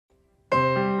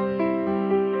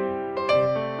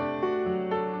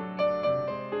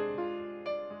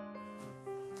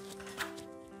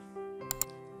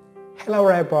Hello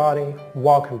everybody,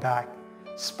 welcome back.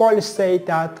 Spoilers say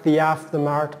that the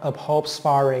aftermath of Hope's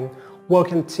firing will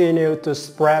continue to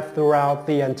spread throughout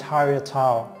the entire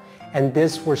town, and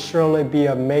this will surely be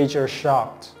a major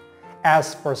shock.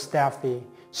 As for Steffy,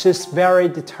 she's very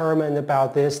determined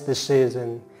about this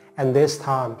decision, and this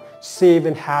time she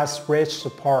even has Rich's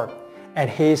support, and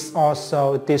he's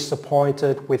also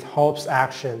disappointed with Hope's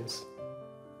actions.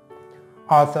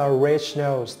 Although Rich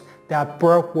knows that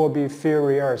Brooke will be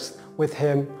furious with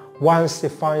him once he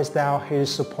finds out he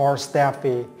supports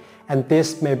Steffy, and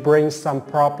this may bring some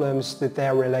problems to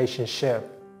their relationship.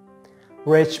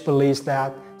 Rich believes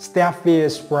that Steffy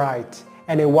is right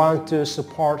and he wants to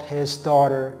support his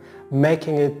daughter,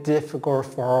 making it difficult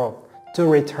for Hope to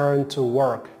return to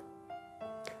work.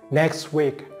 Next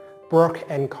week, Brooke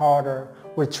and Carter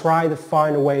will try to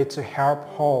find a way to help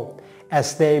Hope,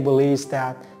 as they believe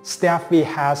that Steffy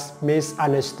has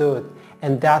misunderstood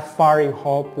and that firing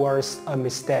Hope was a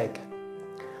mistake.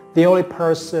 The only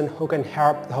person who can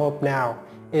help Hope now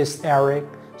is Eric,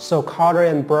 so Carter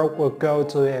and Brooke will go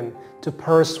to him to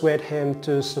persuade him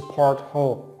to support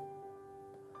Hope.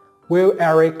 Will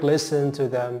Eric listen to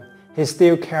them? He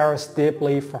still cares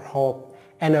deeply for Hope,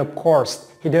 and of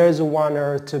course, he doesn't want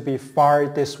her to be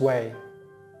fired this way.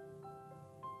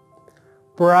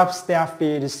 Perhaps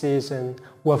Steffy this season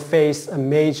will face a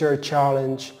major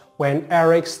challenge when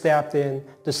Eric stepped in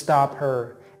to stop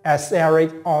her, as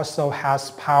Eric also has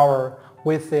power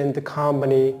within the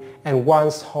company and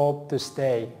wants Hope to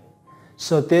stay.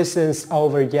 So this isn't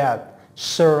over yet.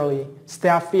 Surely,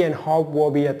 Steffy and Hope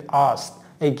will be at odds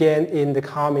again in the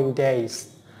coming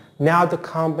days. Now the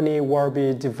company will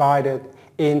be divided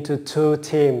into two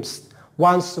teams,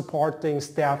 one supporting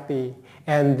Steffy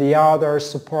and the other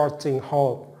supporting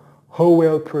Hope. Who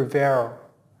will prevail?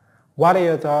 What are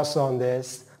your thoughts on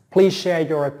this? Please share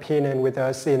your opinion with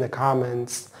us in the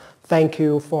comments. Thank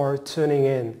you for tuning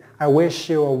in. I wish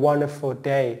you a wonderful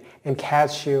day and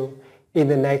catch you in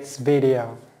the next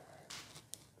video.